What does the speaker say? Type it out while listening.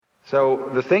So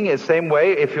the thing is, same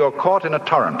way, if you're caught in a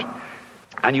torrent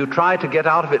and you try to get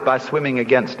out of it by swimming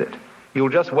against it, you'll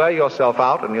just wear yourself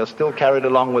out and you're still carried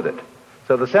along with it.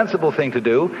 So the sensible thing to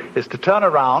do is to turn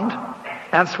around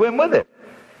and swim with it.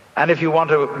 And if you want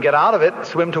to get out of it,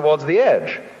 swim towards the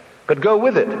edge. But go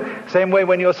with it. Same way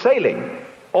when you're sailing.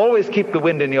 Always keep the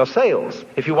wind in your sails.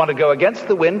 If you want to go against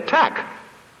the wind, tack.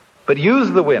 But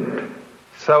use the wind.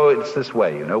 So it's this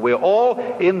way, you know. We're all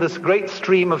in this great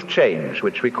stream of change,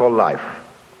 which we call life.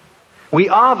 We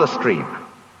are the stream.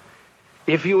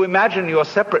 If you imagine you're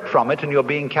separate from it and you're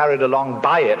being carried along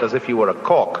by it as if you were a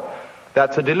cork,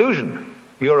 that's a delusion.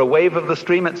 You're a wave of the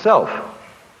stream itself.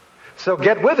 So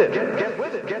get with it. Get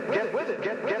with it. Get with it.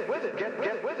 Get with it.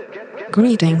 Get with it.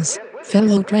 Greetings,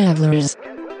 fellow travelers,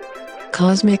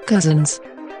 cosmic cousins,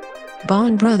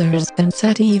 bond brothers and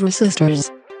sativa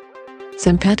sisters,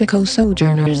 simpatico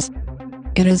sojourners.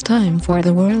 It is time for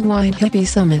the Worldwide Hippie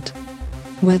Summit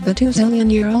with the 2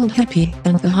 zillion-year-old hippie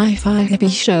and the Hi-Fi Hippie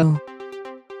Show.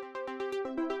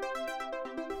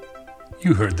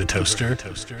 You heard the toaster.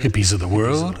 Hippies of the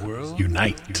world,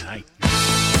 unite.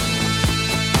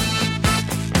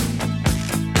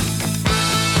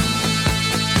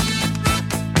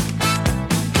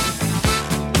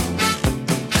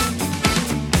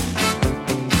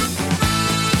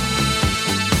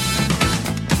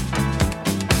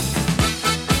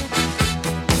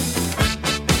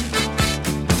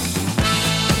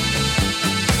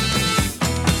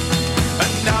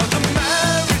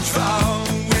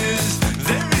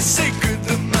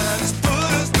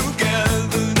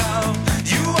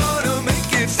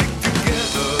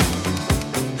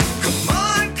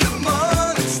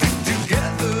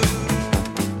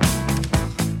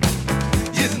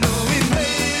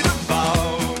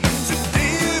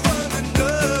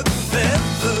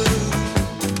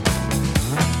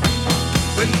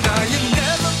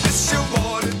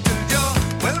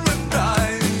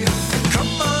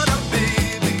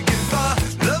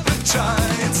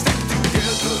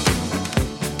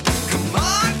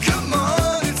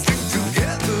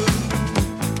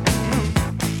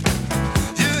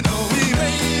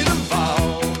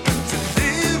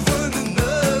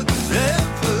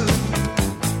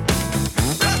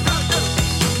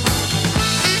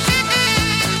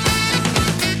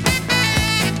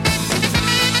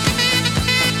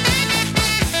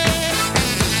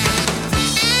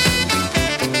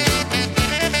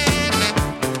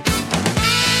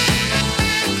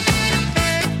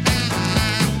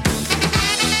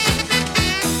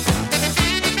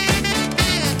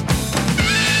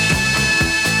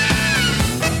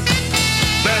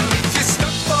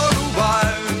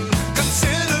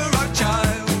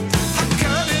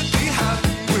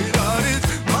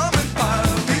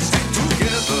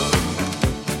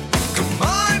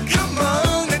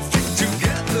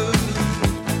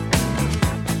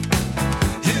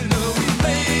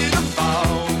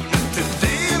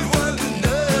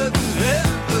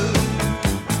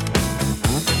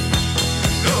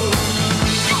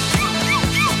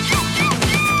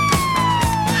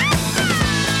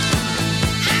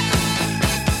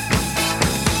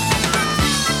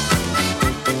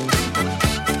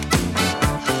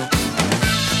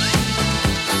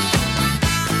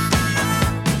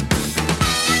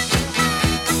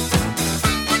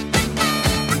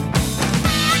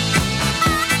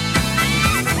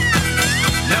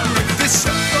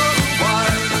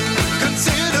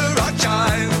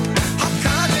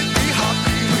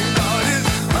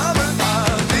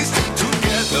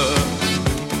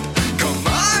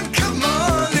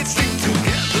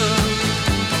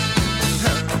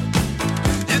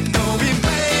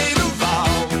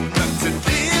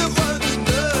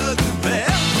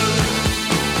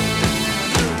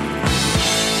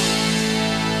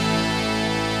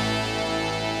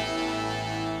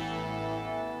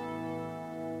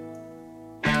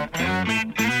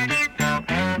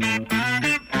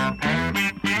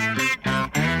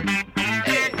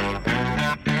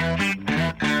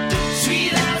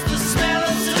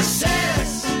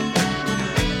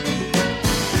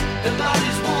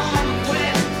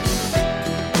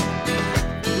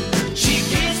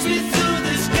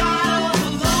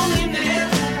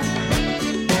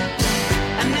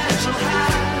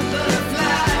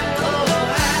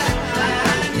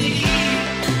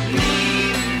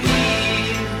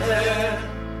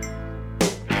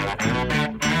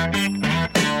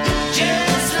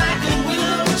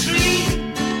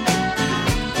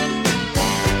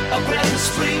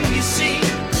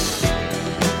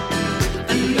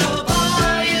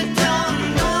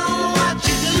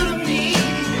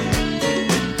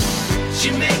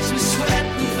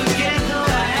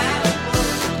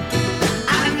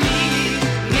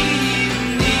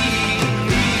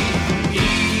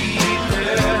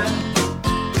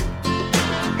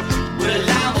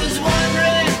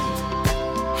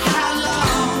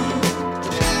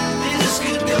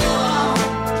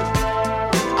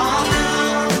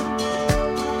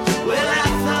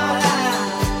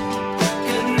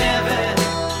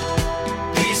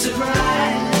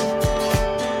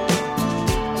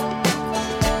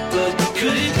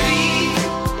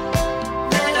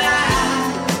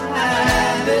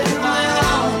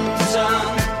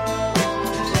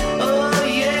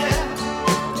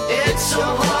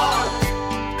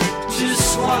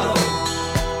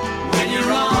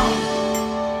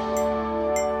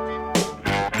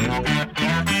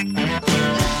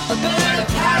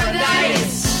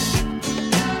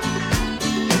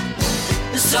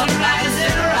 sunrise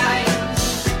and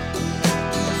rise.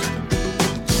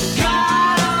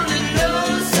 God only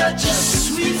knows such a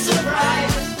sweet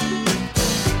surprise.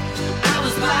 I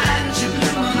was blind, she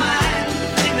blew my mind.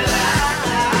 Think that I love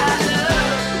her.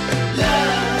 I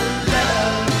love her.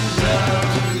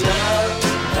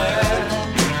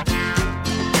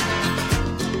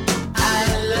 I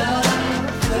love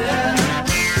her.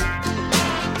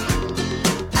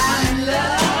 I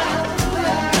love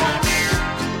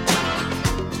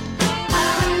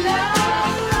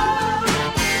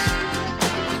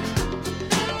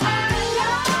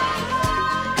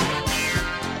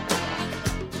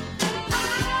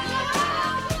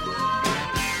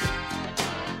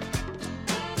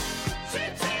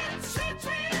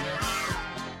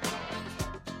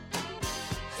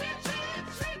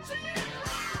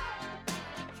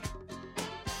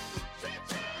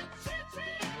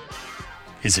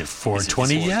Is it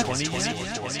 4:20 yet?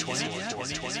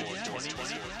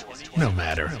 No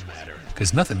matter,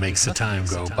 because nothing makes the time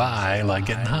go by like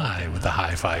getting high with the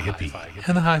Hi-Fi Hippie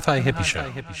and the Hi-Fi Hippie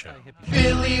Show.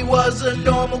 Billy was a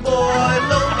normal boy,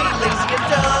 lonely, lazy, and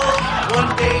dull.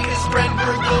 One day his friend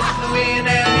Virgil flew in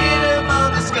and hit him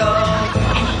on the skull.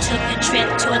 And he took the trip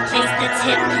to a place that's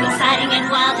hip, exciting and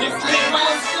wild. His lid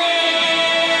was slit.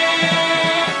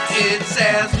 It's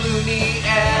as loony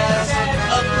as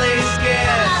a place gets.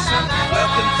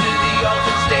 Welcome to the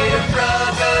altered state of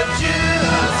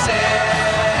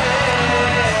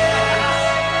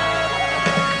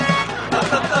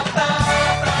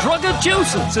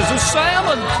Druggajuices is a Sam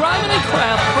and Criminy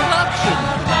Craft production.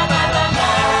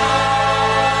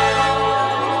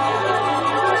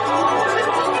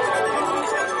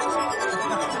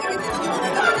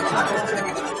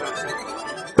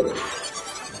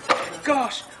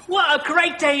 Gosh, what a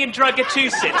great day in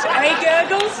Druggachusetts, eh,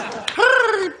 Gurgles?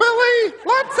 Hey, Billy,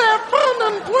 let's have fun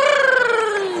and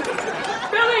play!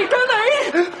 Billy!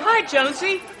 Hi,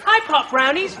 Jonesy. Hi, Pop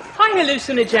Brownies. Hi,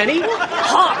 Hallucinogenny.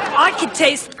 I can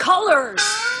taste colors.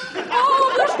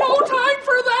 Oh, there's no time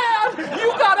for that.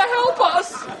 You gotta help us.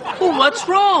 Oh, what's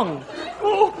wrong?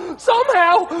 Oh,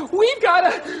 somehow we've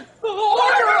gotta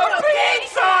order a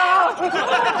pizza.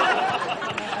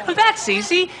 Well, that's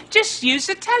easy. Just use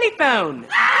the telephone.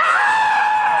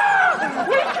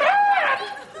 We can't.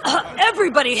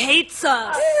 Everybody hates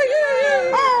us.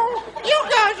 Oh, you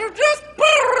guys are just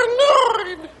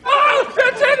paranoid! Oh,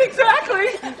 that's it exactly.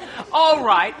 All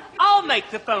right, I'll make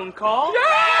the phone call.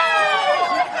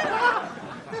 Yeah!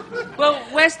 Well,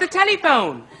 where's the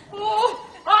telephone? Oh,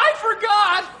 I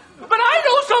forgot. But I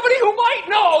know somebody who might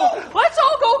know. Let's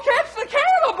all go catch the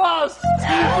cannibals.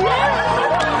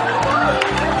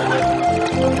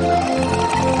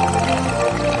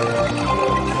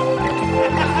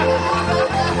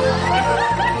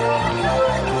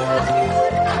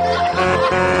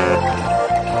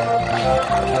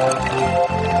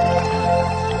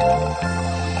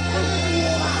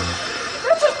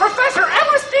 This is Professor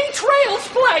LSD Trail's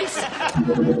place.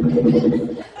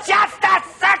 Just a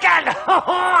second! Oh,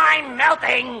 I'm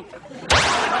melting!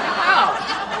 Oh,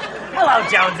 hello,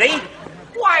 Jonesy.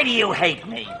 Why do you hate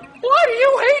me? Why do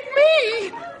you hate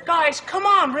me? Guys, come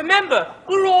on, remember,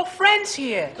 we're all friends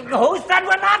here. Who said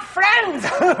we're not friends?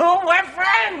 We're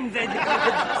friends!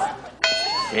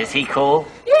 Is he cool?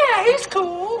 Yeah, he's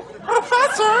cool.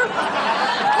 Professor,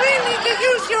 we need to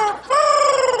use your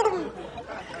phone!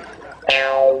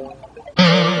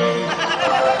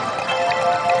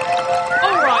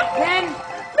 All right, then.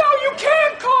 No, you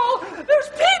can't call. There's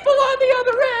people on the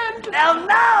other end. Oh,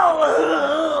 no!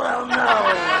 Oh, no!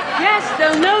 Yes,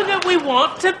 they'll know that we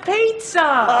want a pizza.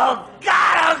 Oh,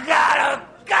 God, oh, God, oh,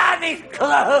 God, these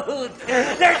clothes!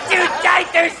 They're too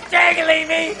tight, they're strangling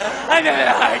me! I'm having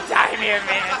a hard time here,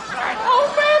 man. Oh,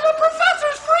 man, the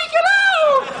professor's freaking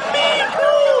out. Be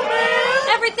cool, man.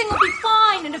 Everything will be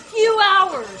fine in a few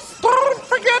hours. Don't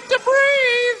forget to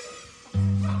breathe!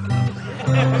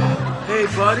 Hey,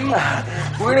 buddy,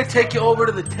 we're gonna take you over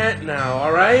to the tent now,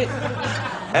 all right?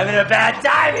 Having a bad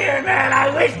time here, man. I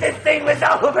wish this thing was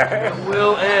over. It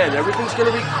will end. Everything's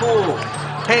gonna be cool.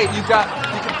 Hey, you can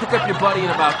pick up your buddy in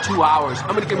about 2 hours.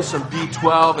 I'm gonna give him some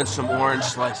B12 and some orange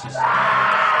slices.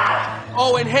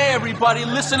 Oh, and hey, everybody,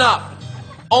 listen up.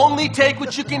 Only take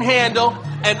what you can handle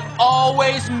and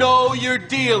always know your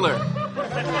dealer.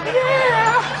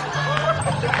 Yeah.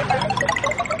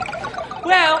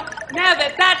 Well, now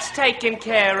that that's taken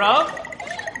care of...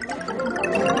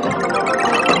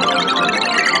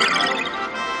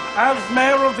 As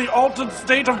mayor of the altered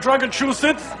state of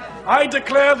Druggachusetts, I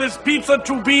declare this pizza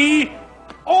to be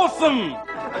awesome!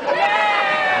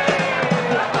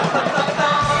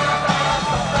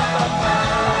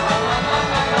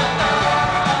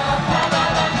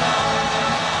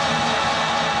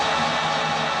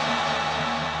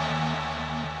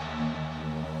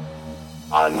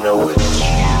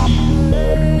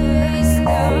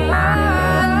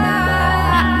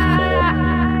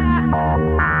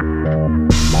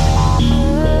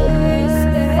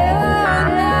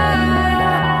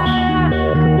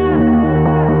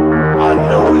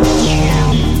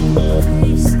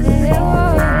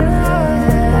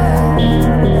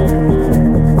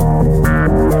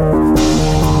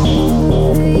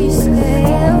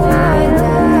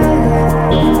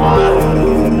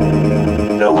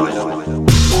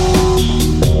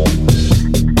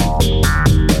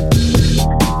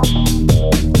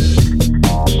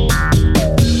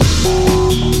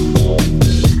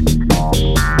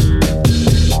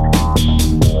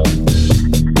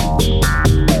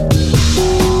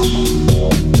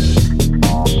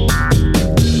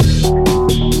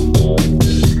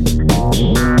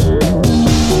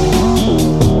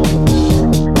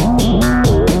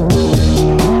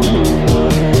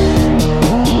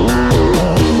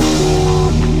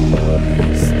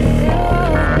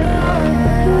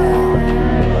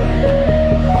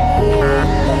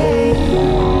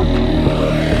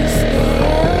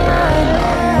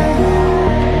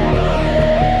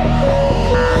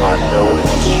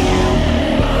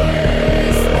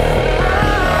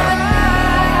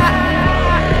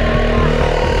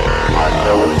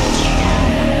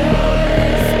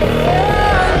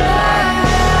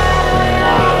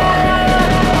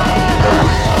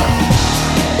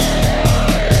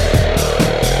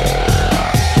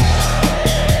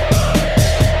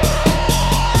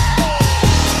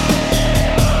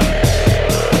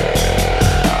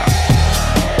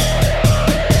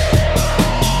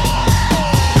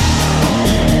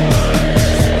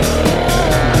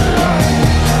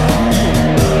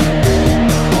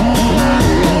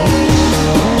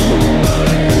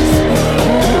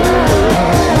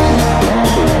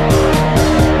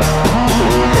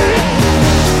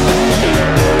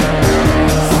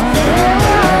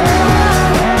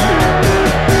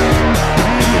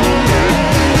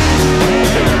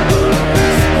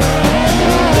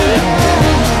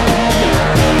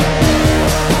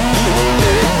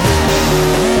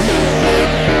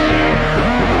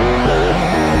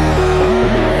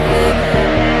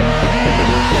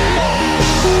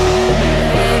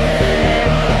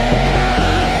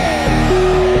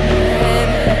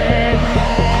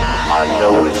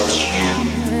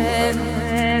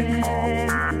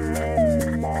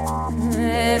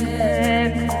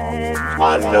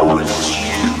 I know it's you.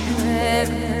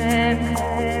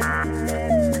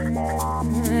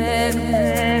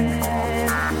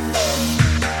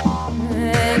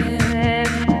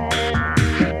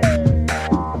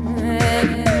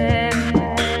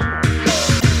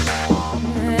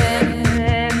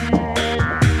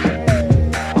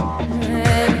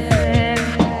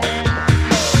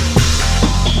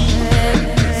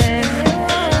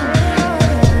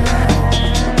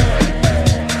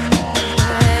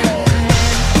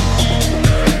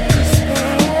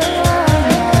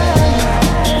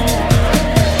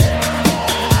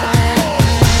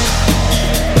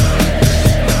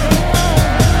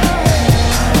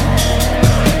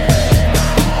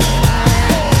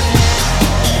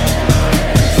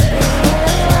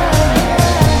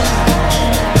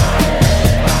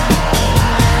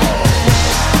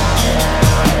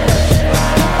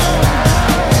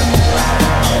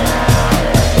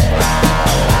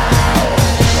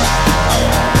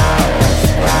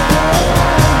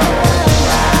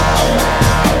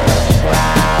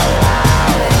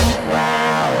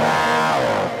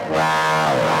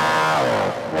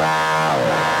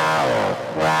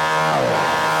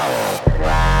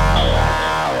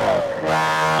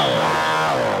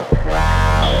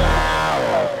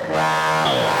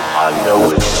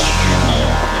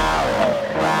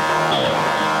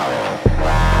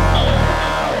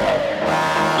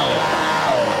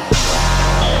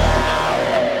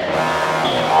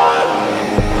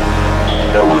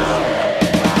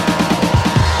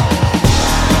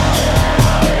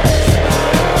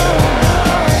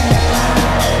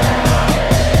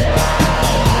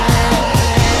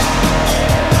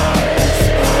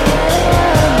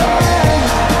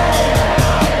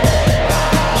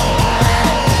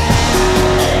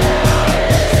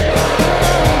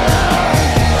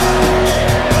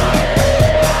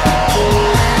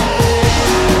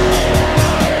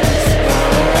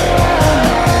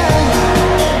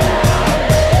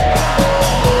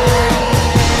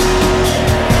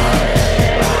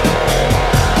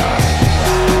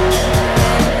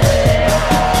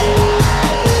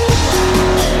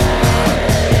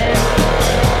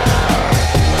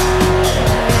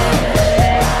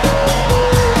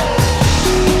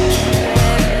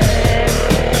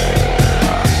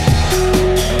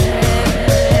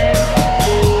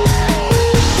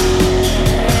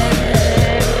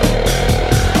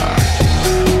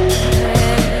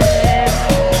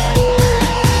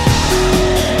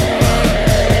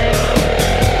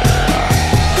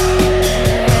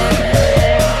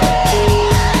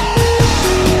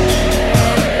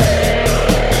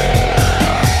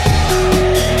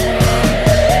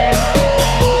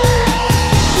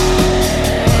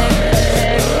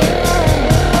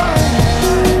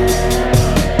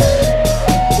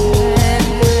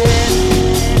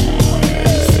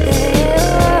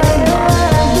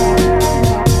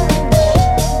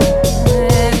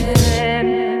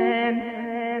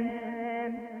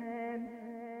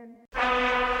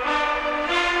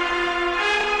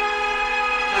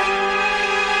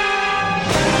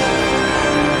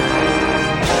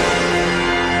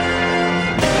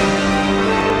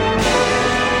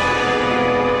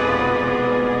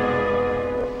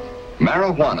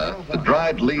 Marijuana, the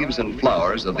dried leaves and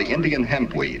flowers of the Indian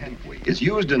hempweed, is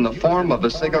used in the form of a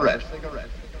cigarette.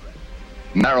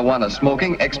 Marijuana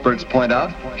smoking, experts point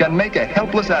out, can make a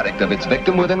helpless addict of its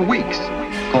victim within weeks,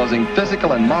 causing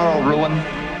physical and moral ruin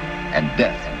and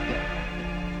death.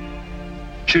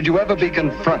 Should you ever be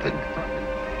confronted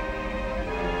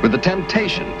with the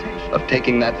temptation of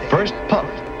taking that first puff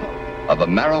of a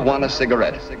marijuana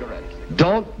cigarette,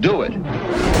 don't do it.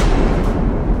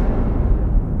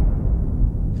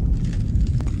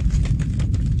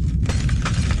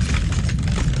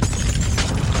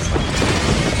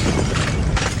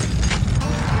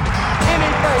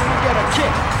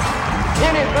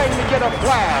 Anything to get a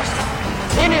blast.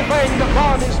 Anything to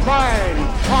burn his mind.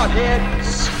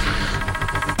 Hotheads.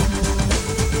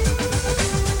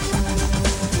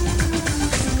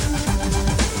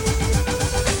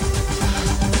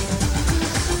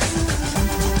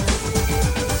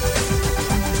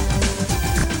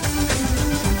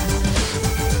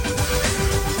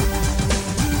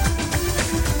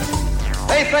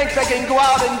 They think they can go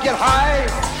out and get high.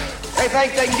 They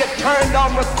think they can get turned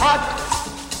on with pot.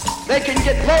 They can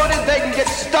get loaded, they can get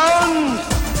stoned.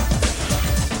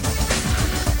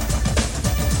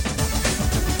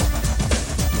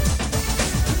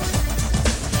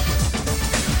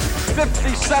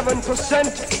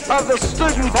 "57% of the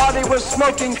student body was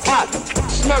smoking pot.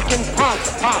 Smoking pot,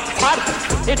 pot, pot.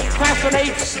 It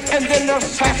fascinates and then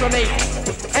assassinates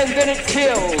and then it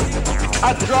kills.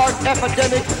 A drug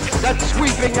epidemic that's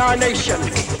sweeping our nation.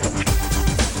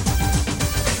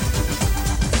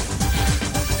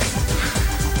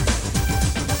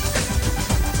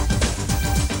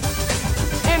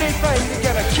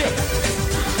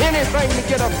 anything to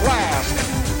get a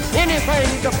blast,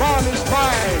 anything to burn his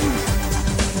mind.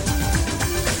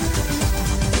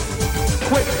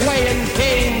 Quit playing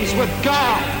games with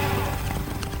God.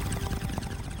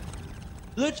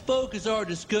 Let's focus our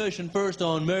discussion first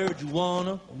on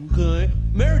marijuana, okay?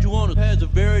 Marijuana has a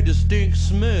very distinct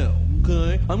smell,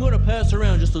 okay? I'm gonna pass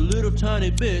around just a little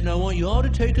tiny bit, and I want you all to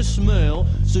take a smell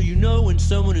so you know when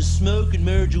someone is smoking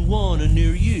marijuana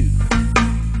near you.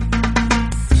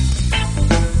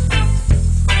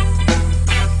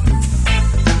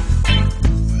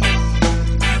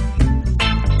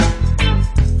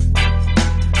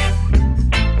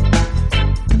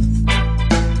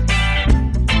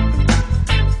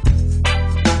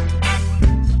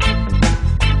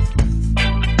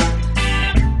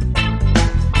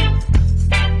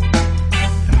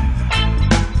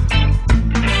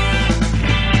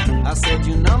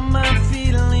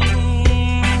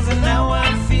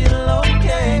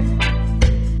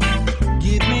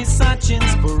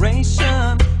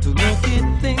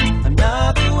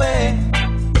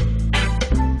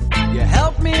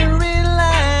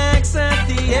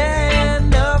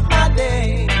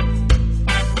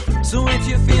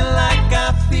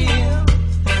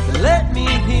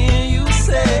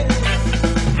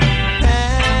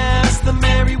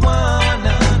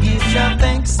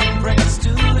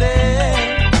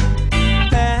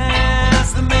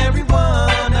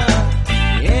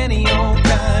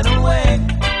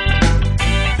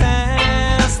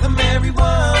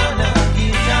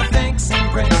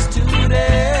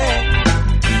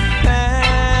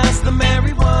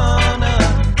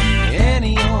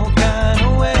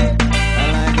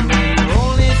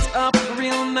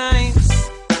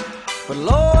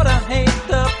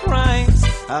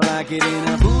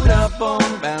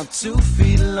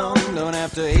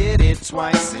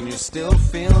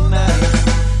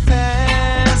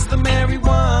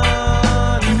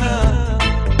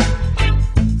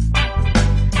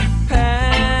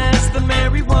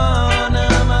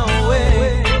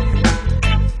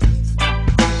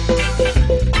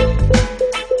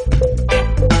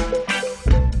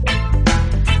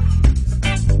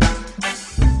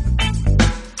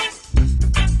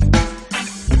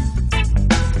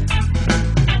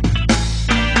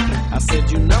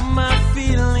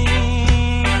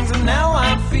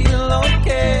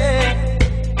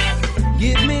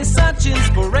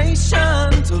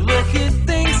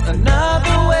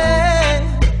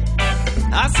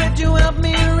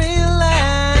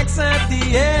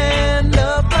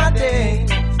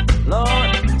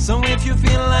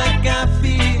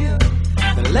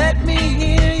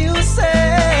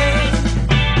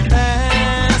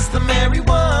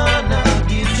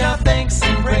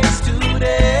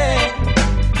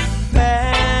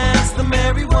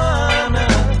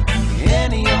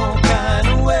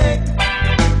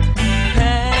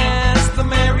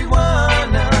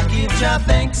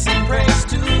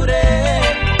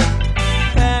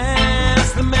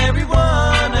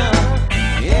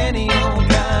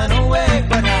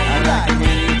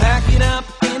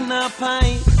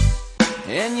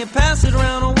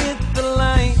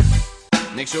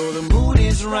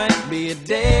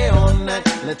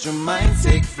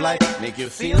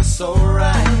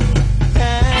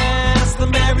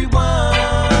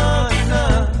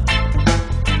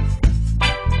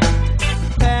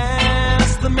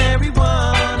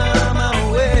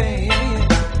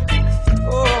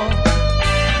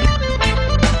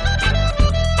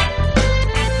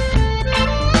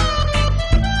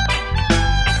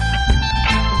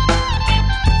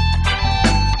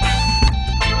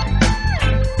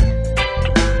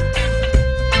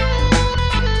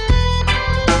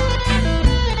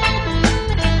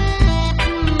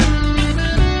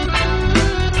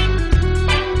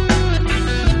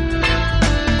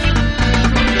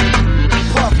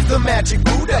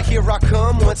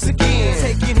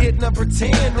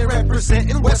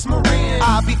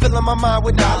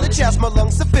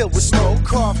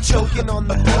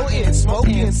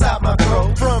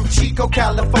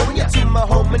 California to my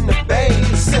home in the Bay.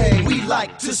 Say we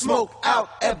like to smoke out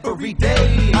every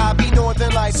day. I be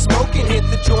northern light smoking, hit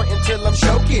the joint until I'm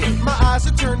choking. My eyes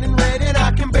are turning red and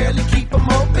I can barely keep them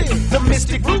open. The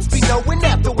mystic roots be knowing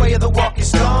that the way of the walk is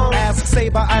strong. Ask say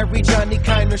by Irie, Johnny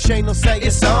Kiner, Shane will say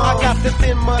it's on. I got the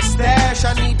thin mustache,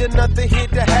 I need another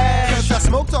hit to hash. Cause I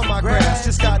smoked on my grass,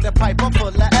 just got the pipe up full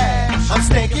of ash. I'm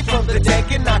stankin' from the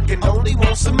deck and I can only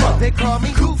want some more. They call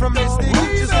me cool from Mystic,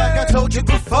 just like I told you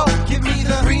before. Give me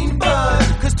the green bud,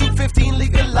 cause 215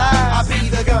 legalized. I be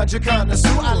the ganja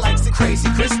connoisseur, I like the crazy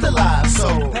crystallized.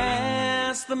 So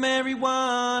pass the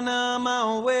marijuana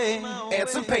my way, and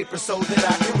some paper so that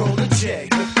I can roll a J.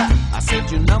 I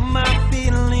said you know my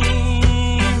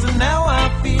feelings, and now I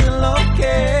feel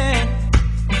okay.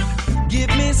 Give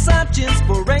me such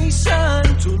inspiration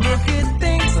to look at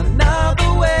things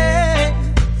another way.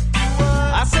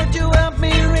 I said you help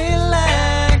me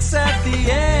relax at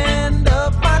the end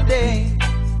of my day.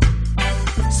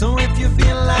 So if you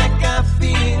feel like I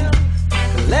feel,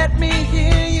 let me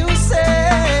hear you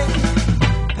say,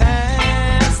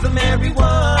 pass the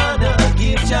marijuana,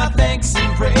 give Jah thanks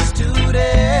and praise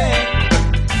today.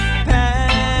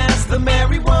 Pass the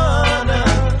marijuana,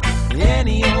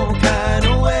 any old kind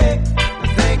of way. I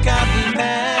think I'll be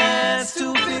past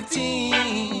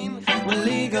 215, we'll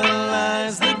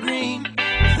legalize the green.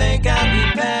 I think I'll be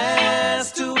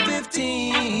past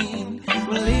 215,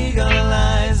 we'll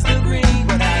legalize the green.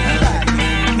 But I like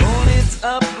it, roll it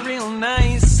up real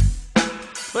nice.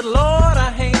 But Lord,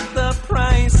 I hate the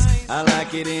price. I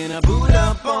like it in a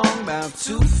Buddha bong, about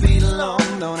 2 feet long.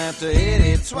 Don't have to hit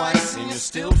it twice, and you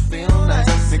still feel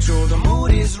nice. Make sure the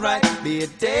mood is right, be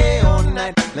it day or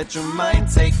night. Let your mind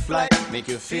take flight, make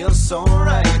you feel so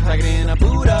right. Like it in a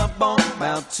Buddha bong,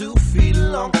 about 2 feet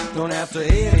long. Don't have to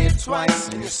hit it twice,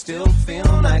 and you still feel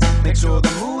nice. Make sure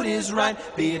the mood is right,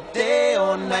 be it day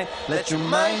or night. Let your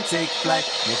mind take flight,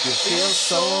 make you feel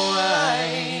so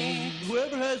right.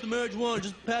 Whoever has the marijuana,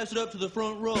 just pass it up to the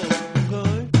front row,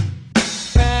 okay?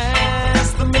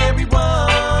 Pass the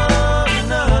marijuana.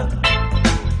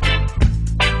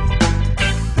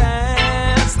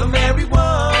 Pass the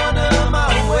marijuana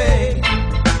my way.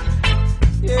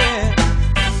 Yeah.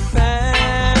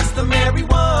 Pass the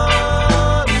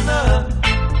marijuana.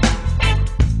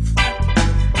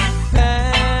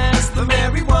 Pass the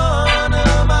marijuana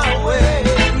my way.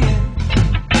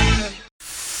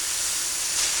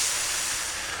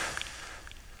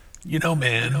 You know,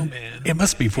 man, it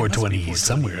must be 420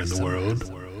 somewhere in the world,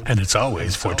 and it's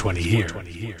always 420 here,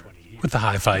 with the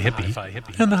Hi-Fi Hippie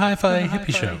and the Hi-Fi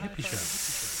Hippie Show.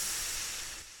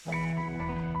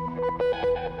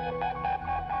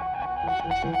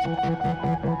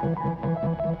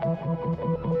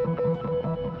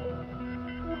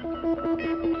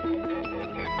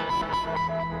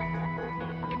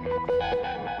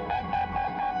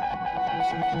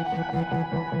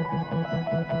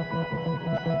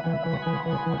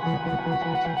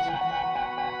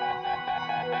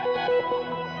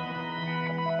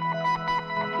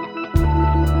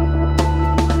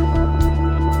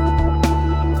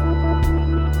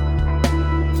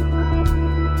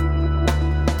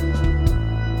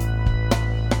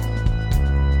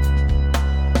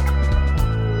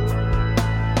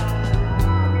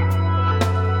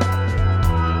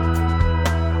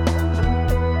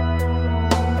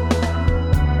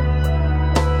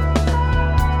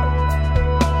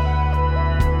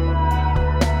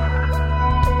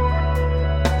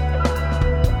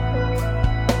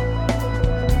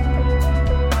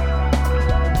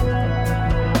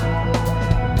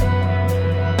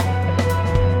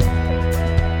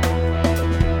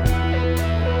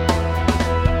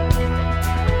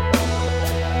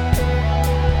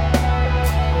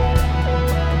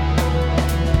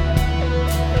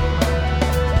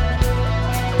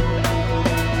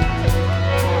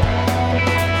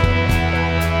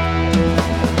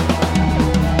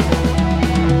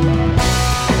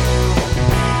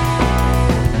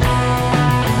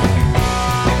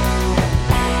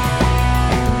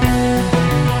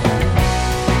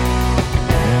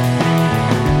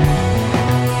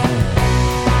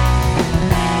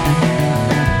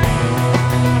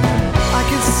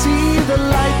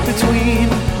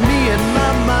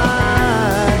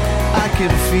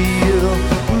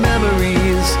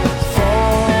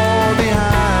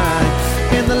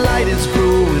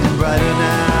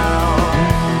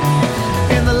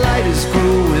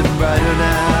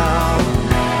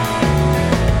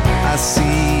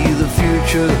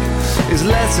 Is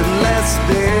less and less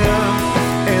there,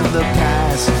 and the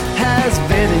past has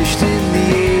vanished in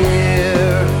the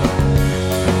air,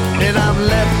 and I'm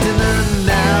left in the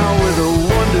now with a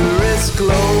wondrous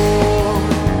glow.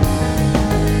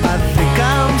 I think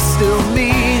I'm still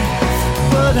me,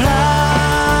 but how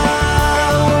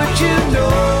would you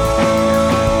know?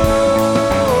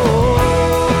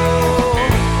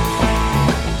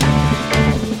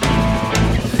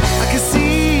 I can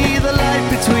see the light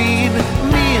between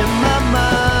me and my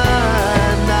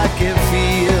mind. I can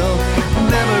feel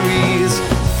memories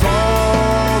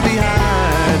fall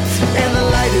behind, and the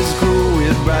light is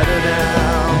growing brighter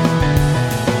now,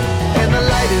 and the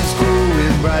light is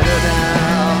growing brighter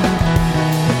now.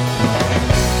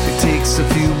 It takes a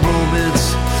few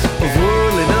moments of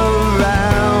whirling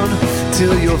around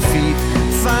till your feet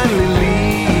finally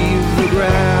leave the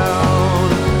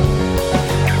ground,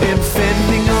 and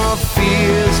fending off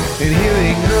fears and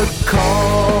hearing the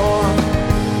call,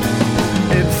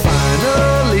 and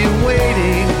finally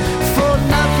waiting for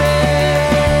nothing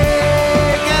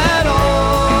at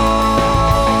all.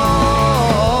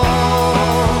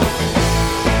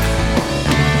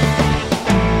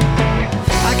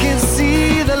 I can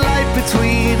see the light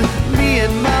between me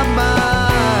and my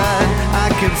mind. I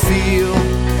can feel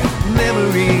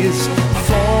memories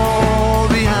fall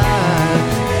behind,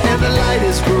 and the light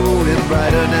is growing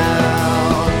brighter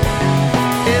now.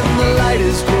 And the light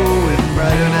is growing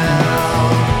brighter now.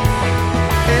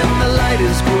 And the light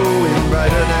is growing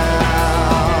brighter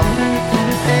now.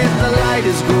 And the light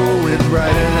is growing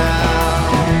brighter now.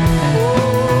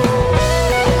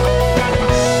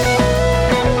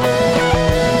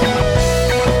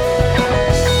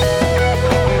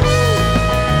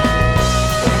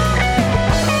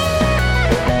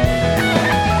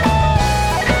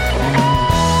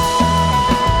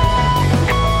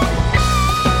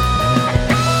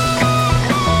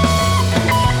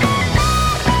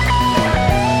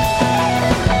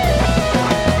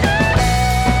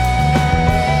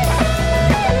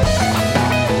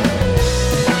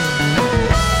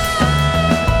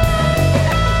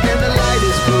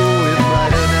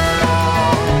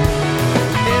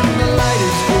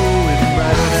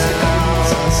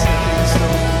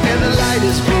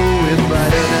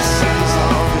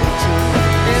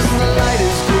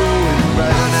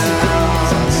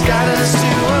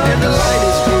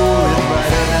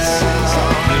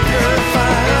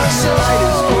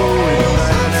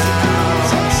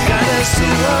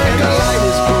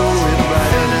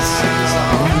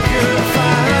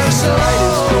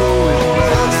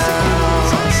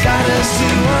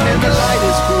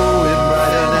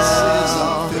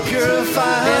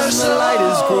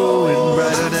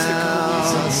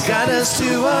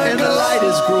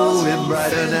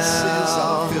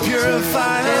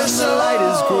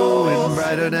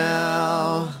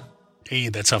 Hey,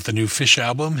 that's off the new Fish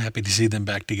album. Happy to see them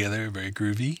back together. Very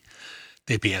groovy.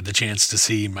 Hippie had the chance to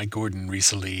see Mike Gordon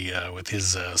recently with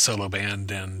his solo band.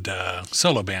 And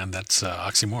solo band, that's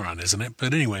oxymoron, isn't it?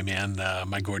 But anyway, man,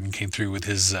 Mike Gordon came through with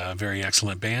his very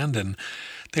excellent band. And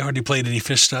they hardly played any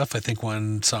Fish stuff. I think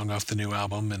one song off the new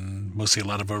album and mostly a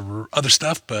lot of other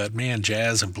stuff. But man,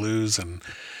 jazz and blues and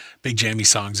big jammy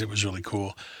songs. It was really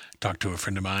cool. Talked to a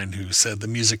friend of mine who said the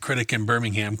music critic in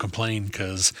Birmingham complained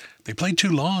because they played too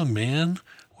long, man.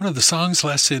 One of the songs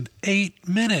lasted 8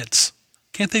 minutes.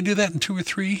 Can't they do that in 2 or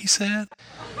 3, he said?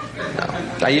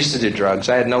 No. I used to do drugs.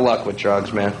 I had no luck with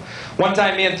drugs, man. One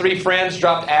time, me and 3 friends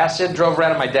dropped acid, drove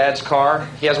around in my dad's car.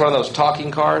 He has one of those talking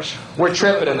cars. We're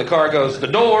tripping, and the car goes, "The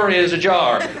door is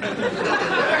ajar."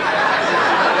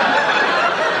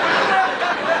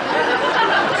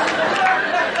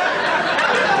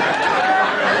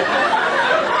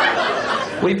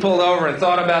 We pulled over and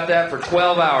thought about that for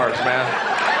 12 hours, man.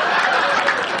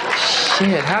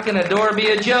 Shit, how can a door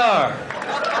be ajar?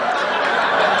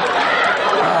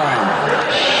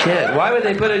 Oh, shit, why would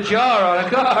they put a jar on a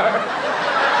car?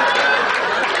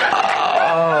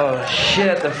 Oh,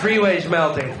 shit, the freeway's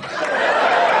melting.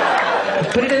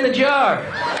 Put it in the jar.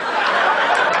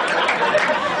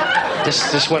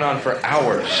 This went on for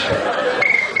hours.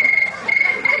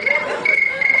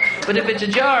 But if it's a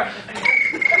jar...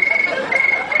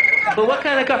 But what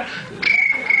kind of car?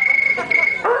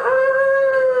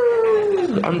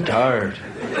 I'm tired.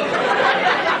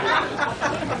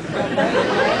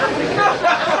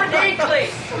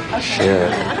 Shit.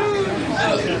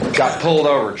 Got pulled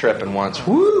over tripping once.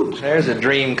 Woo! There's a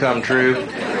dream come true.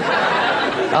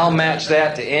 I'll match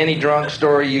that to any drunk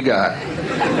story you got.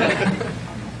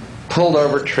 Pulled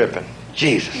over tripping.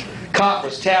 Jesus. Cop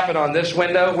was tapping on this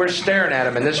window. We're staring at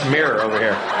him in this mirror over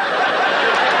here.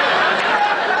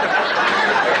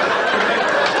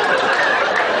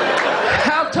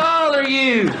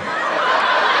 You.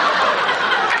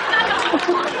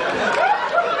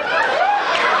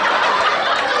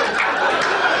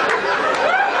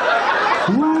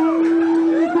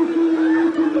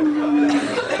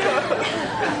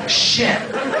 Shit.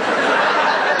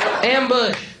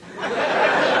 Ambush.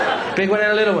 Big one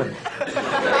and a little one.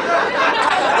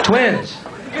 Twins.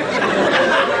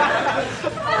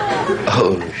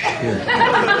 Oh,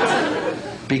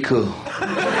 shit. Be cool.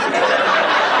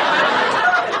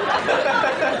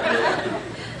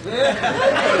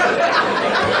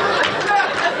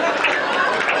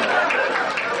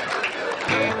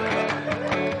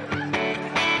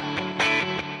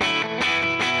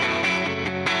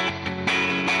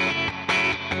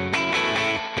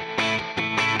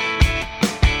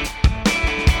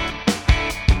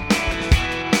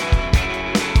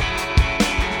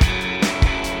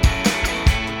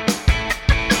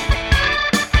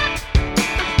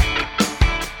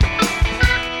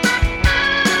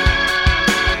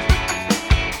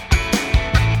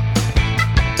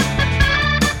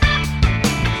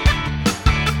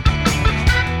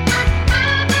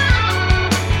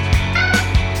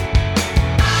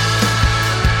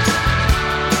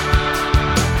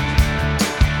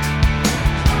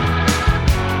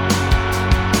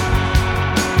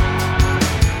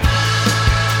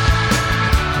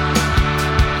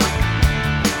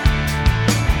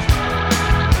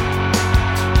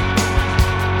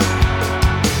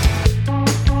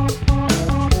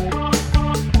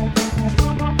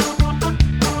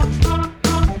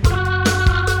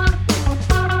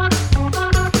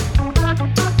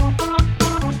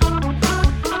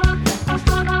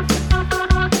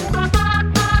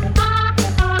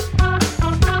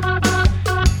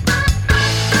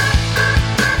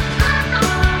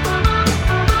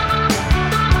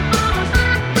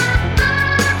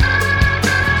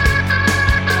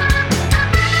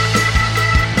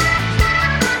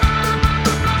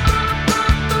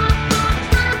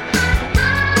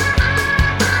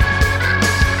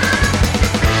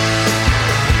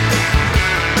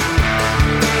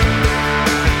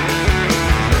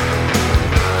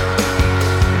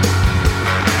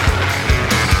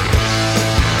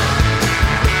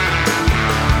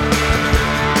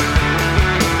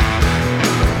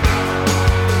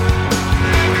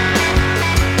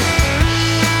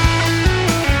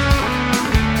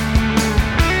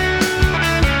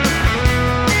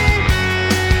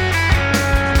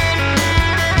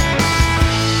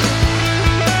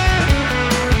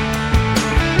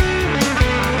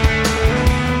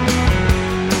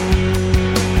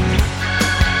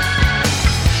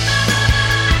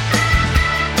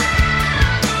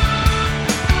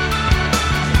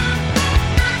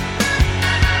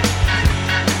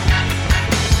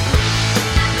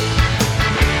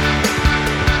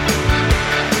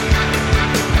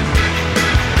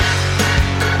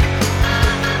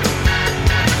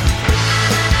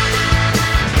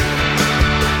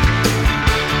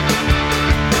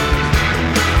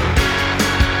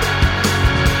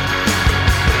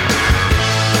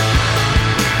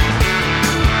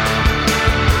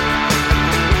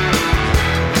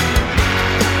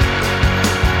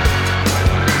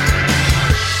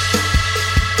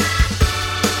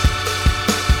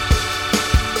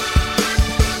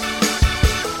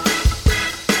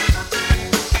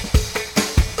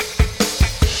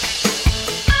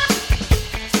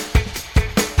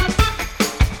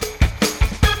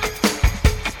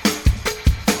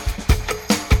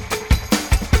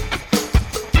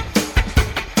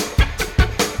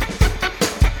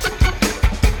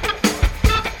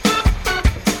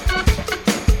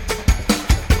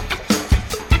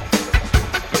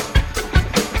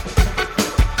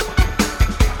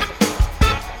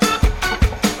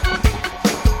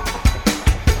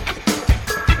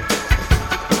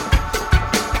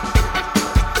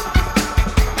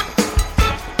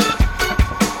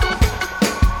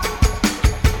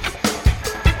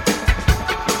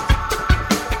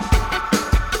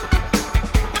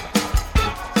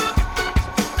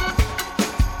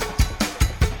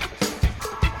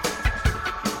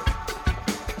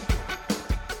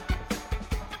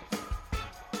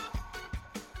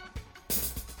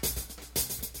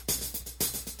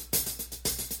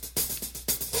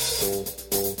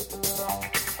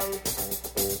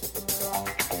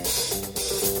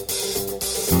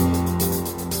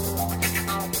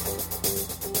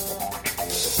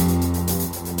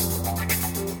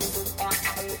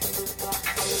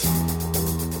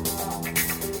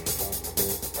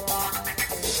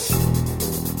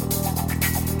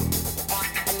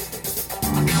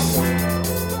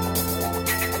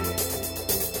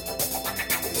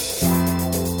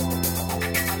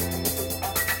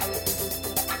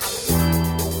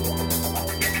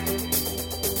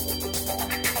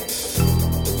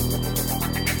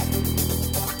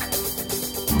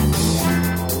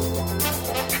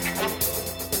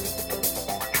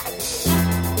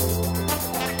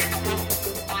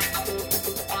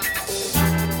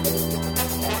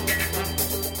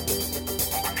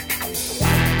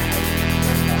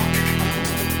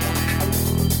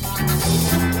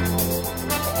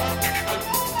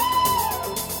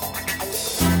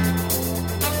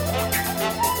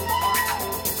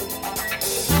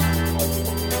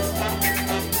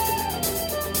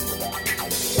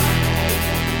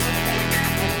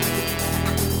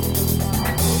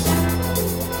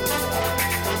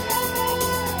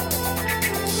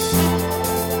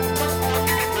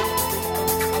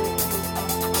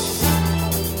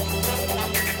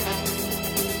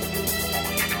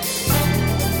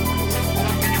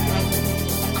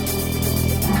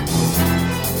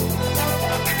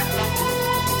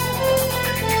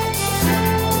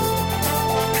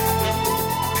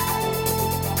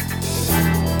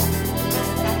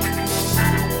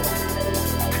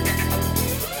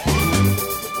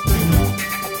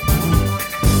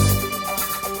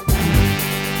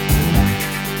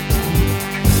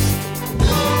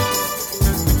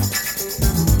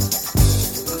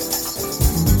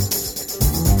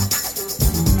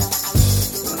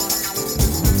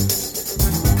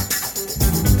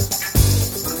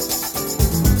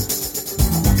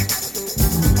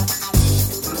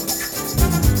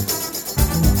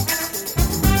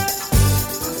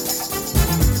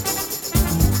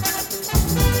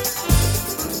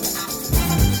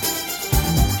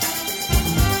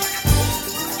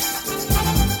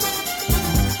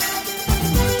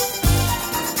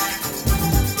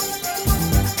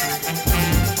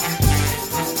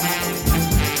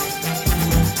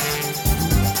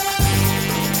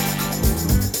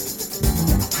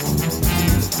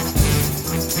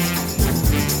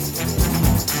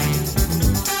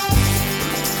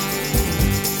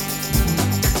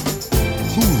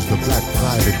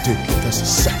 Daddy Dick, that's a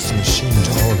sex machine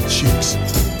to all the chicks.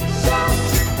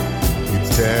 You're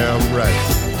damn right.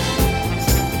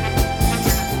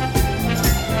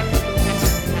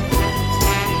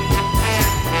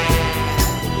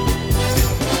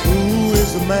 Who is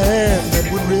the man that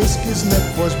would risk his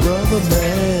neck for his brother,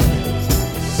 man?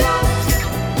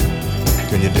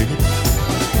 Can you dig it?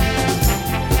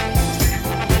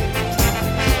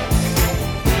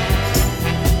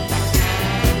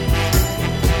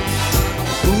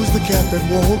 Who's the cat that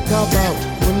won't cop out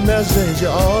when there's danger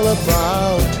all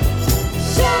about?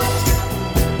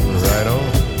 Right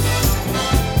on.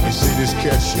 You see, this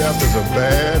cat chef is a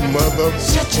bad mother.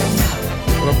 Shut your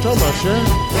mouth. What I'm talking about, Chef?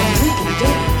 Then we can do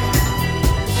it.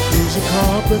 He's a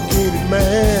complicated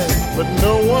man, but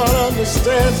no one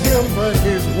understands him but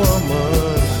his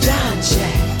woman. John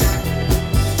Jack.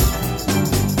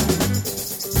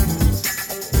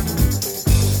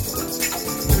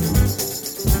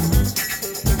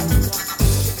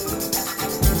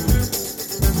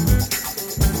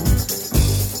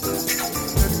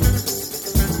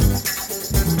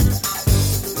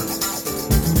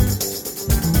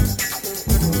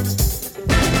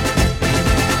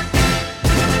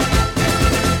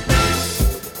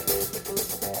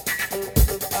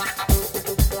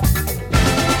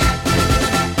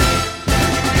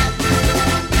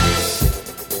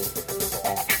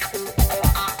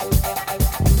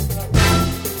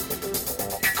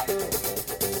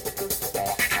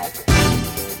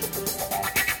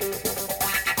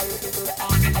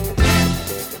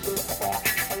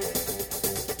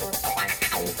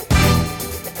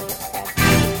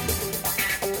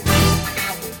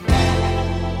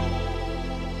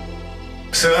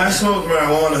 So I smoke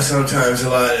marijuana sometimes a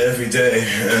lot every day,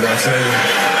 and I'll tell you.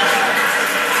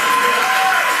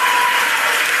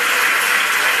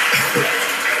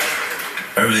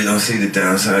 I really don't see the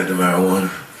downside to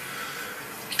marijuana.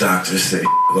 Doctors say,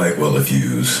 like, well, if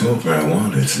you smoke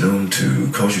marijuana, it's known to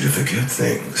cause you to forget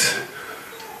things.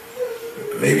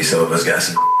 Maybe some of us got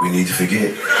some we need to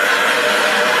forget.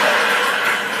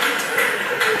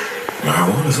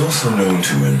 Marijuana is also known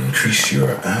to increase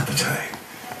your appetite.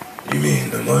 You mean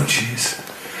the munchies?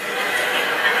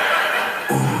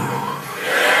 Ooh.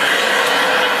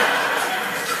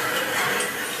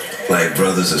 Like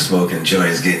brothers are smoking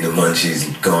joints, getting the munchies,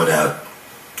 and going out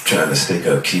trying to stick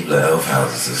up Keebler elf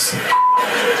houses or something.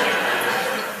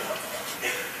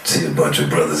 See a bunch of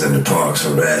brothers in the parks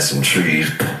harassing trees.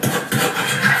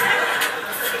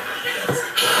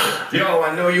 Yo,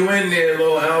 I know you in there,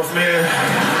 little elf man.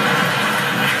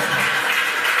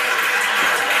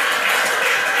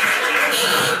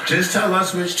 Just tell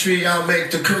us which tree I'll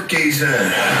make the cookies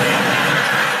in.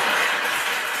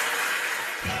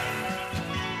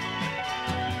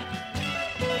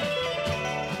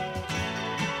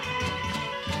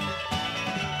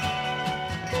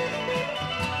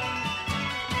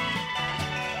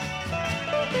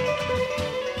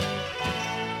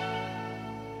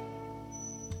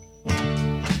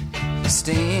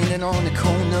 Standing on the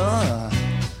corner,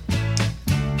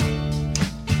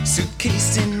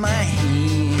 suitcase in my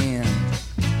hand,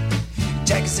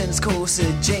 Jackson's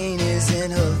corset, Jane is in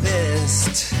her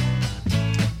vest,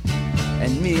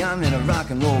 and me, I'm in a rock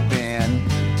and roll band.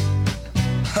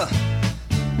 Huh.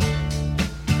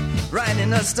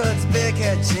 Riding a Studs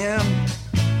Bearcat Jim.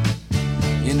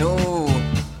 You know,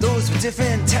 those were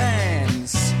different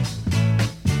times.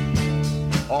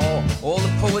 All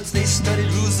the poets, they studied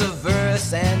rules of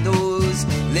verse, and those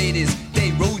ladies,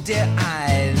 they rolled their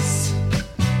eyes.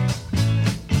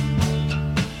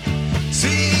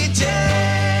 CJ,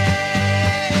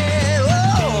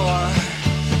 oh,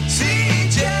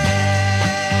 CJ,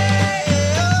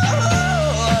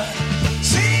 oh,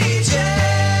 CJ.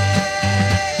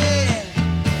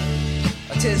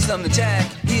 I'll tell you something, Jack,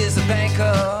 he is a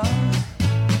banker,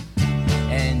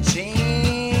 and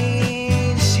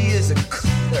Jane, she is a clerk.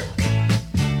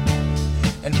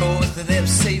 And both of them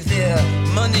save their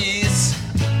monies.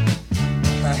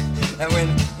 And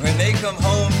when they come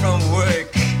home from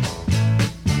work,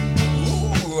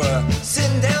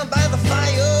 sitting down by the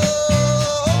fire,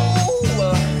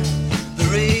 the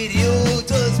radio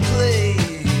does play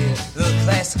the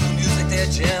classical music there,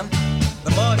 Jim.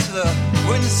 The march of the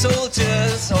wooden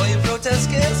soldiers, all you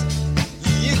protesters,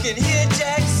 you can hear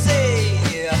Jack say,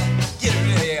 get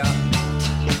real here.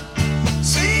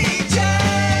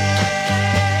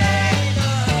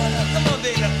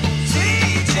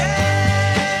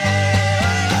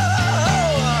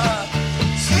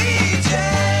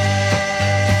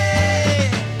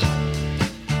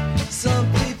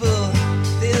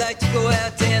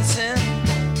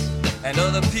 And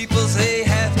other people, they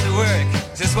have to work.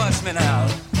 Just watch me now.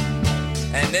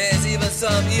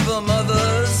 some evil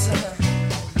mothers.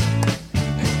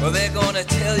 Well, they're gonna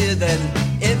tell you that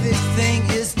everything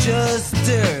is just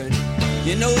dirt.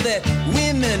 You know that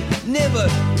women never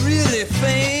really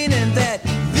feign, and that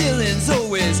villains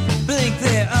always blink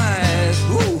their eyes.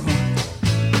 Ooh.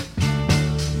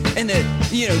 And that,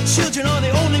 you know, children are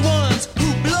the only ones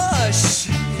who blush,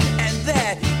 and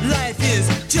that life is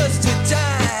just to die.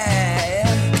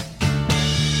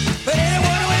 But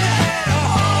anyone with a head or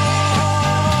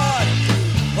heart,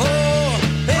 oh,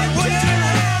 they would turn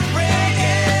around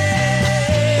breaking.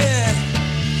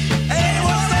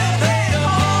 Anyone with a head or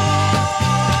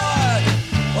heart,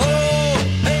 oh,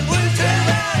 they would turn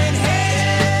around and hate.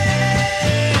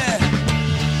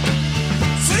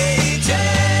 Sweet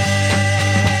Jane,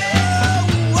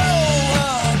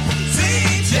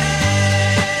 sweet Jane,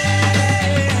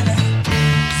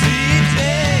 sweet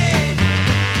Jane,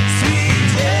 sweet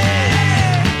Jane,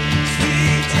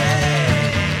 sweet Jane,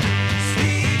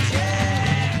 sweet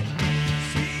Jane,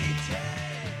 sweet Jane.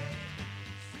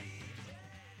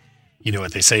 You know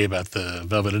what they say about the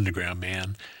Velvet Underground,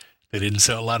 man? They didn't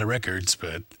sell a lot of records,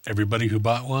 but everybody who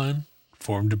bought one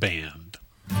formed a band.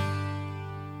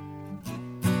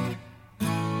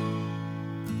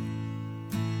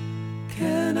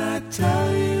 Can I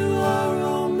tell you a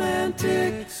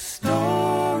romantic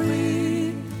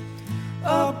story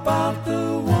about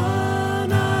the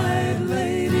one-eyed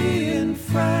lady in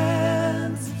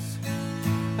France?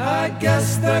 I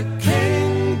guess the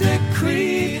king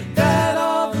decreed that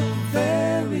all the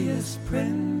various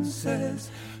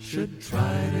princes should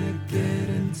try to get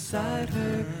inside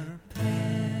her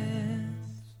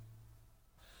pants.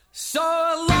 So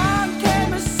along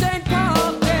came a St.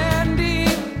 Paul dandy.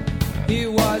 He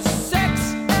was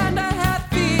 6.5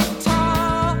 feet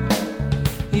tall.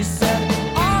 He said,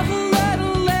 all the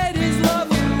little ladies love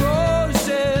the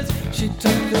roses. She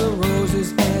took the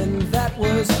roses and that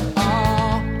was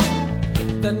all.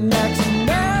 The next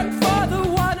man for the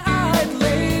one-eyed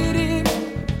lady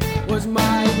was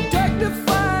my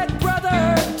dignified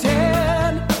brother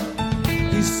Dan.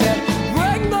 He said,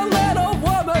 bring the little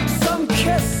woman some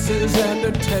kisses and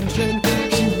attention.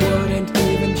 She wouldn't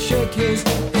even shake his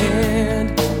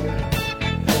hand.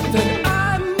 Then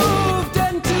I moved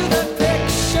into the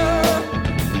picture.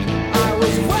 I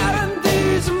was wearing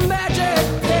these magic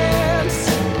pants.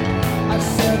 I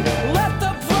said, let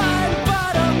the blind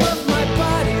bottom of my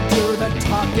body do the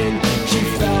talking. She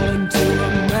fell into a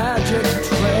magic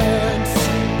trance.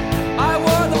 I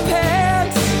wore the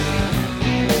pants.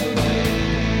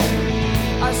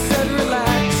 I said,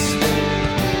 relax.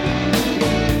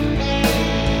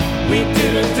 We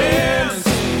did a dance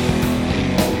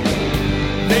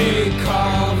they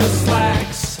call the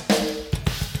slacks.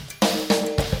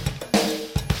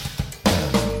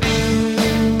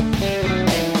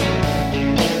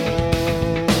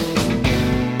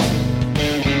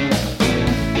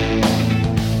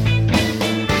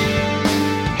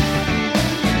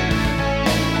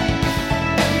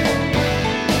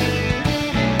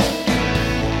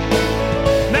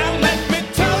 Now let me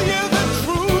tell you the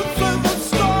truth of the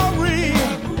story.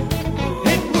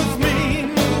 It was me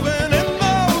moving in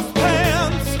those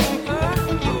pants.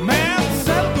 Man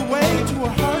said the way to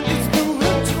her heart is through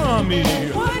her tummy.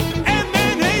 And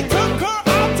then he took her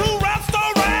out to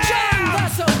restaurant.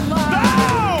 That's a lie.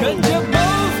 No! Could you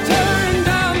both turn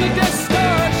down the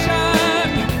distortion?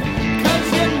 'Cause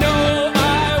you know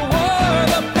I wore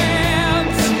the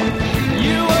pants.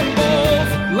 You were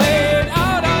both laid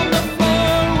out on the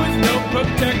floor with no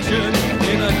protection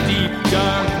in a deep,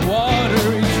 dark,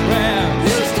 watery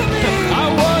trance. I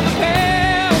wore the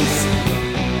pants.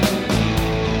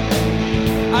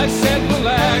 I said,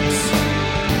 relax.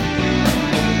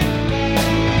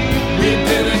 We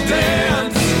did a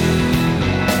dance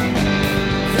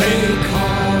they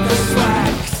call the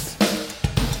slacks.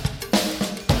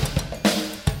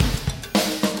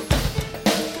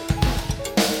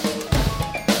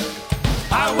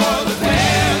 I wore the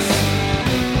pants.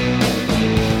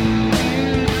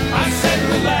 I said,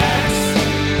 relax.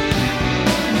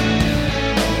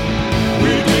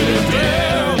 We did a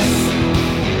dance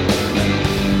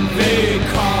they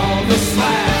call the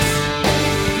slacks.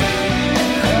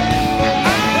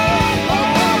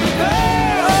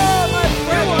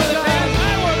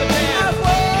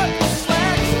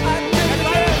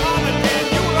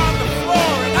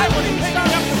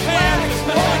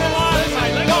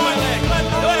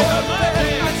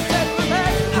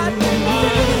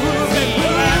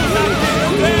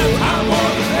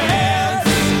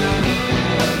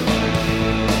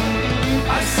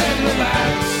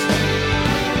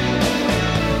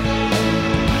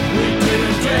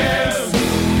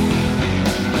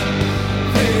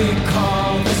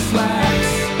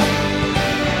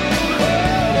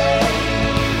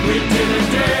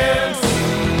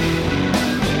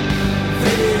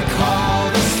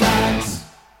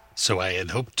 So I had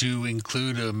hoped to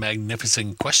include a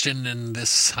magnificent question in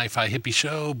this Hi-Fi Hippie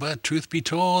show, but truth be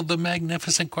told, the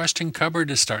magnificent question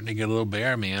cupboard is starting to get a little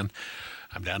bare, man.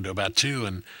 I'm down to about 2,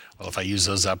 and, well, if I use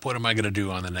those up, what am I going to do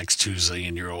on the next 2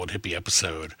 zillion-year-old hippie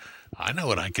episode? I know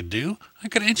what I could do. I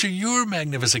could answer your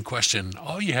magnificent question.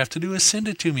 All you have to do is send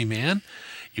it to me, man.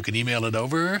 You can email it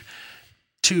over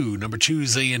to number 2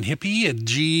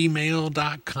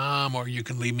 zillionhippie@gmail.com, or you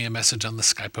can leave me a message on the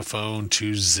Skype-a-phone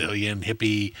 2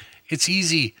 zillionhippie. It's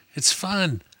easy. It's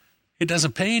fun. It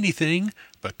doesn't pay anything,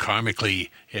 but karmically,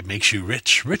 it makes you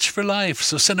rich for life.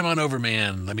 So send them on over,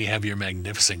 man. Let me have your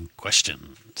magnificent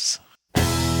questions.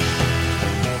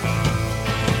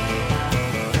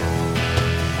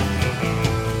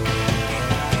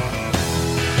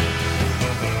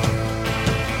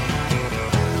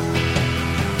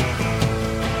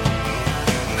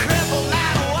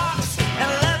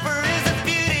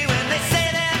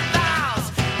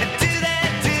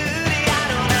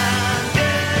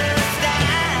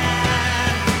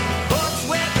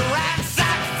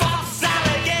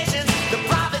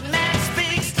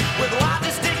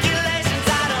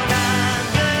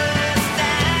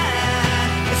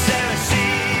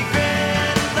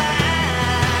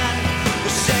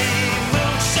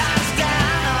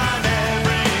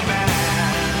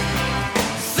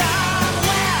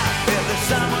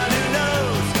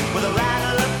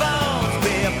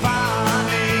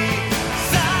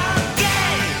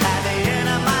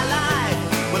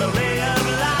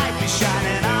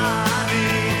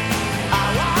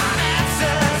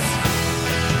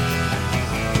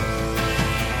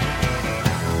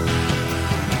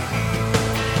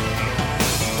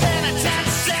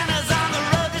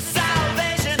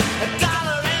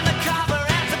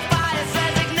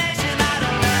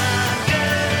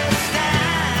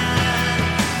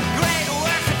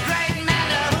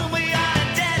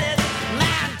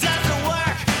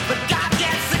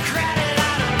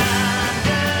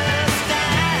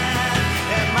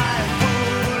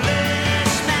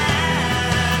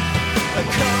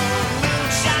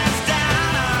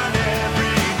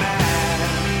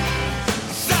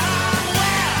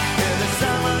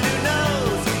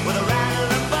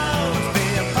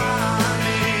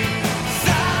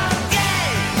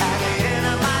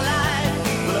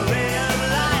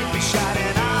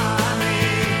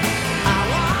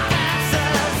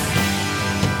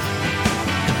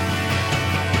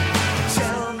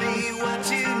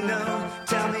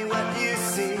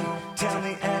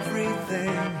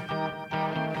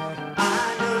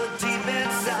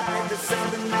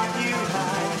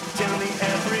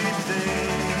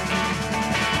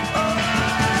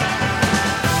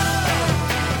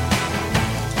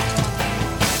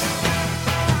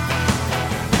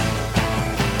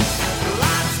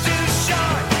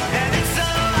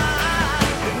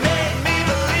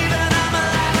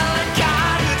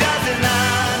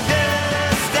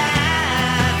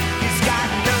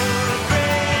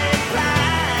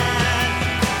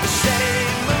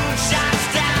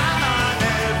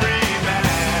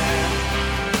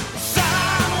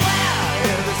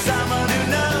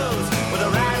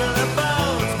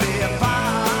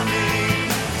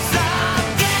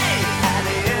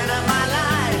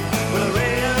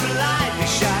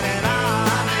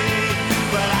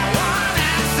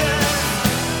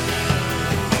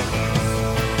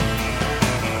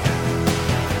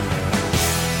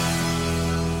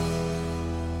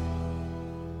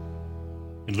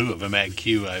 In lieu of a Mag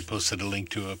Q, I posted a link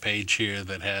to a page here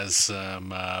that has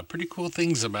some pretty cool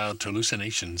things about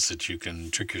hallucinations that you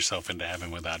can trick yourself into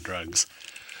having without drugs.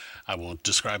 I won't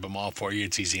describe them all for you.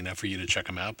 It's easy enough for you to check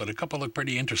them out, but a couple look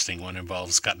pretty interesting. One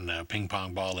involves cutting a ping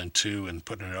pong ball in two and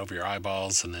putting it over your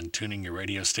eyeballs and then tuning your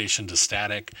radio station to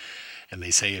static. And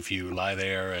they say if you lie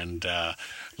there and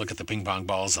look at the ping pong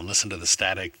balls and listen to the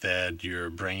static, that your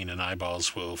brain and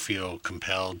eyeballs will feel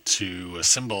compelled to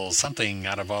assemble something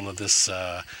out of all of this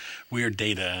weird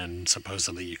data, and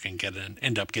supposedly you can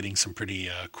end up getting some pretty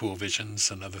cool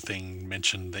visions. Another thing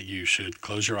mentioned that you should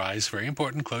close your eyes. Very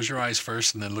important. Close your eyes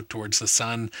first and then look towards the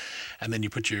sun, and then you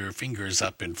put your fingers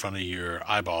up in front of your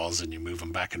eyeballs and you move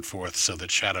them back and forth so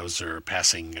that shadows are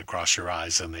passing across your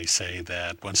eyes. And they say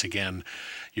that once again,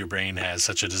 your brain has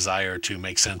such a desire to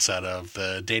make sense out of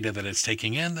the data that it's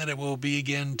taking in that it will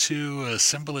begin to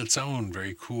assemble its own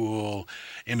very cool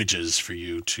images for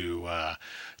you to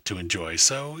enjoy.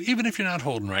 So even if you're not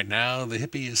holding right now, the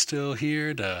hippie is still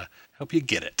here to help you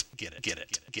get it. Get it, get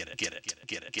it, get it, get it, get it,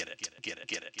 get it, get it, get it, get it,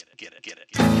 get it, get it, get it, get it.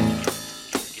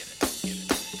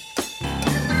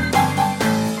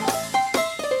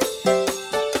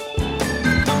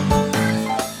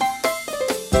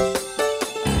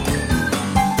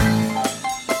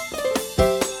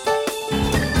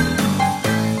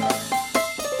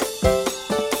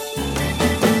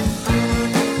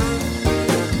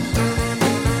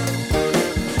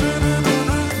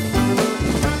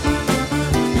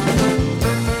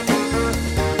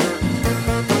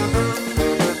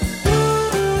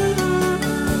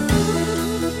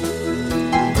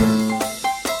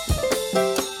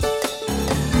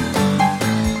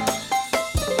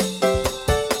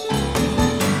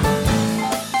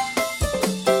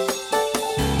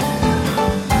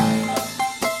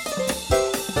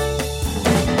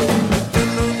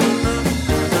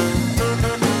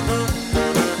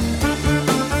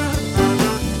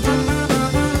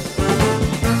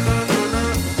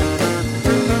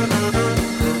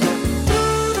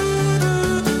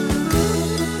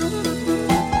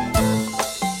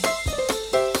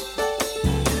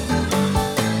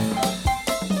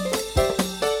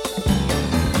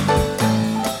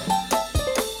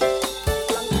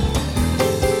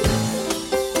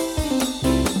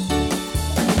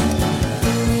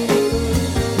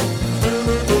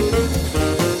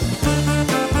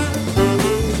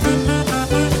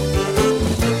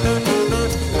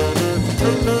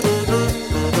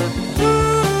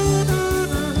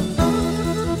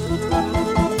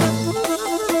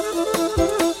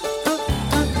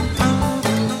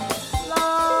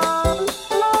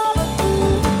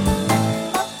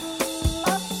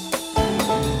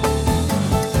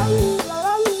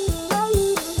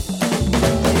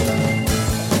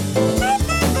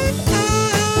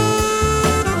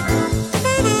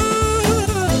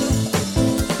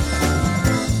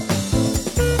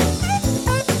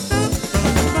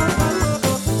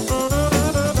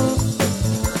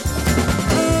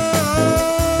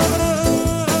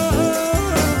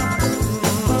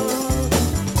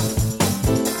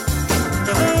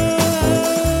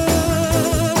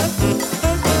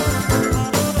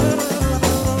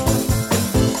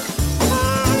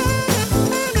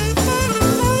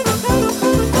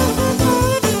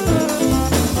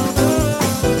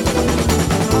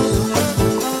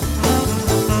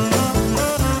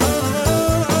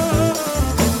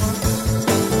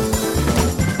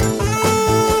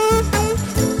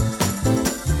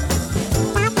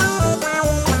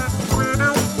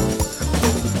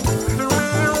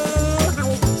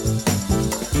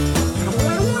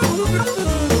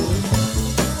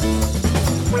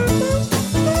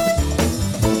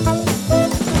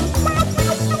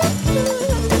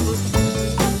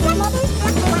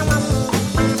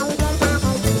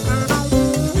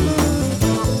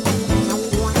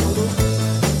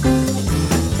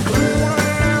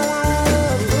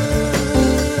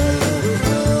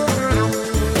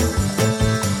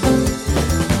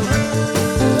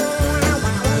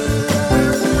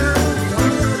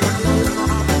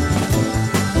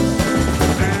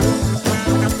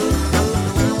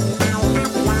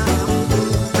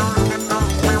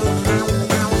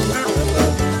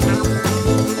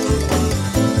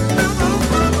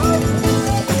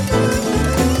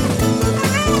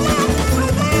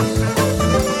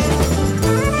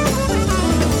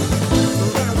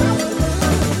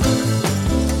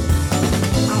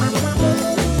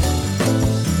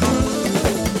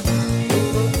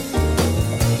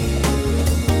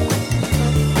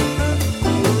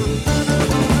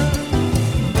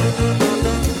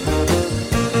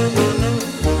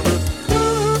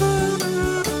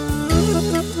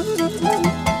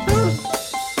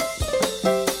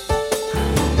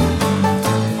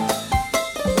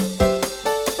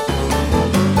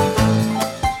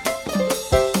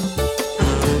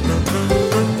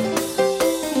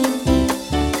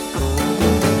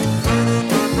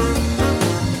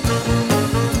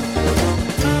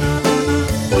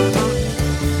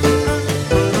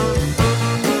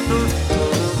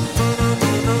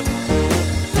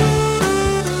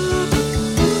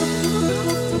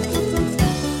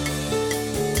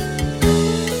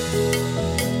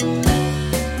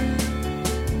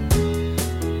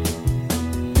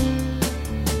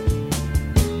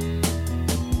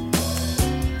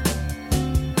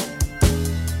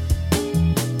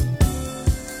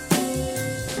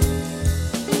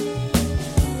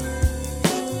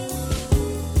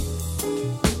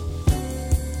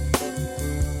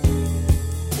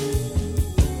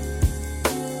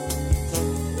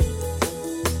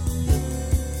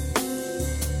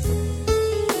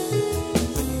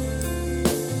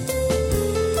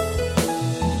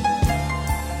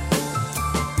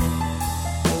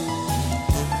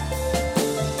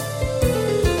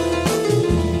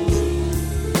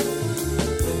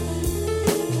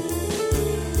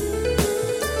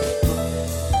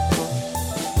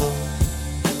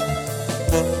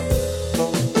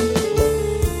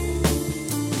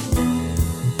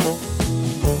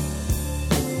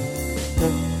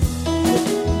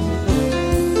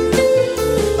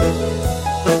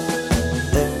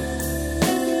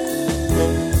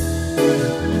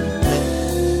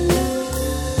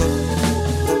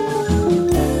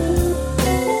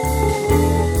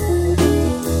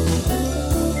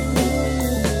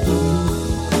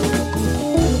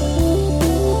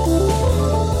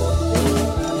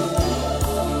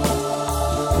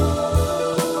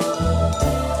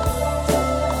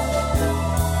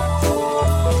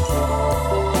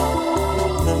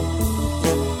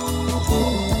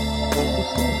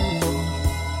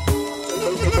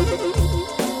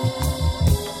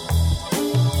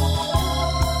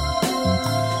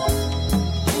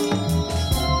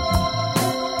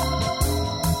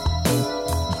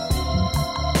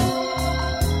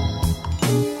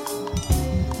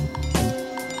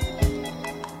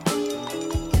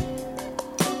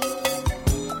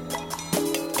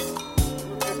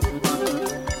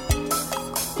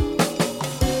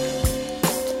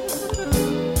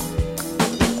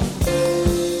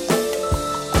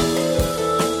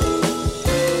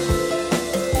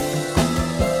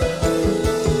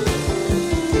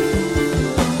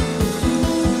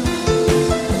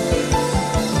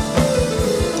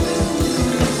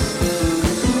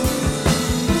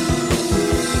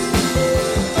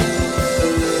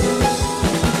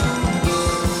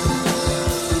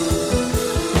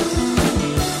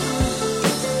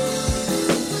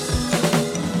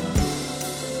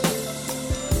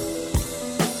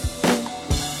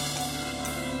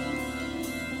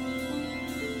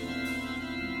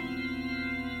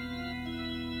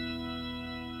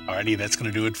 Alrighty, that's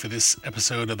going to do it for this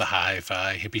episode of the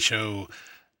Hi-Fi Hippie Show.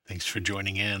 Thanks for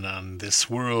joining in on this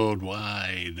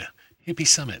worldwide Hippie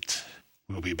Summit.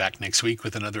 We'll be back next week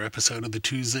with another episode of the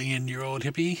 2 Zillion-Year-Old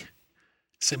Hippie.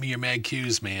 Send me your mag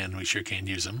cues, man. We sure can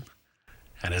use them.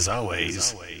 And as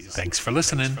always, thanks for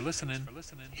listening.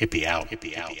 Hippie out.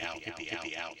 Hippie out.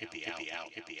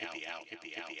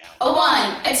 A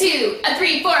 1, a 2, a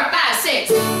 3, 4, 5,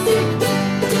 6.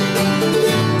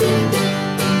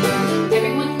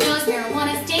 Everyone knows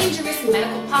marijuana's dangerous and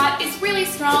medical pot is really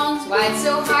strong. That's why it's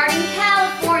so hard in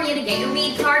California to get your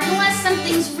weed card unless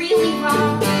something's really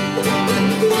wrong.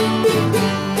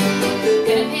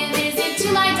 Gonna pay a visit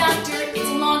to my doctor. It's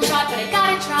a long shot, but I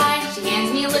gotta try. She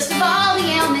hands me a list of all the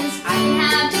ailments I can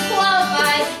have to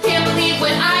qualify. Can't believe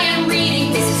what I am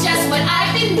reading. This is just what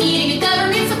I've been needing. A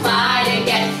government supply to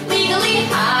get legally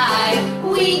high.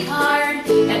 Weed card,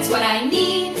 that's what I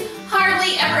need.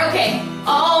 Hardly ever okay,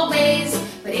 always.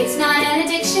 But it's not an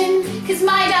addiction, cause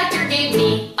my doctor gave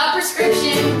me a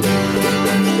prescription.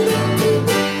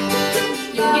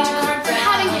 You can get your card for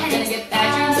having headaches, get bad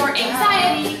dreams or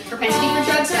anxiety, propensity for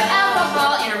drugs or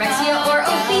alcohol, anorexia or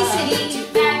obesity, too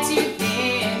fat, too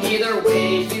thin, either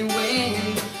way you win.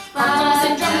 Autism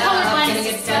syndrome,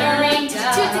 colorblindness, stuttering,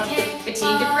 tooth decay,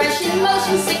 fatigue, depression,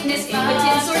 motion sickness,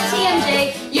 impotence, or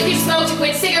TMJ. You can smoke to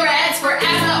quit cigarettes for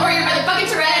asthma or your motherfucking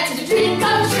Tourette's. It's a dream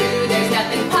come true, there's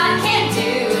nothing pot can't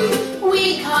do.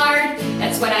 Weed card,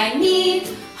 that's what I need.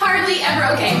 Hardly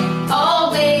ever okay,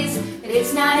 always. But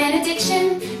it's not an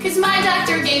addiction, cause my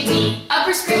doctor gave me a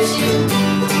prescription.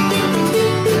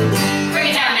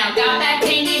 Bring it down now, got back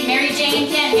pain, need Mary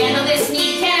Jane, can't handle this,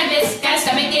 need cannabis, got a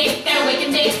stomach ache, got a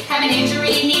wicked date, have an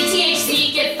injury, need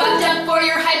THC, get fucked up for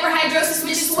your hyperhidrosis,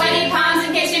 which is sweaty palms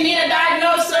in case you need a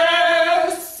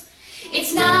diagnosis.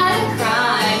 It's not a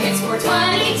crime, it's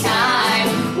 420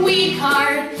 time. Weed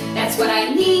card, that's what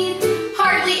I need.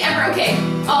 Hardly ever okay,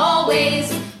 always.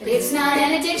 But it's not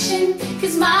an addiction,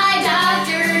 cause my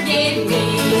doctor gave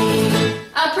me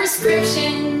a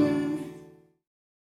prescription.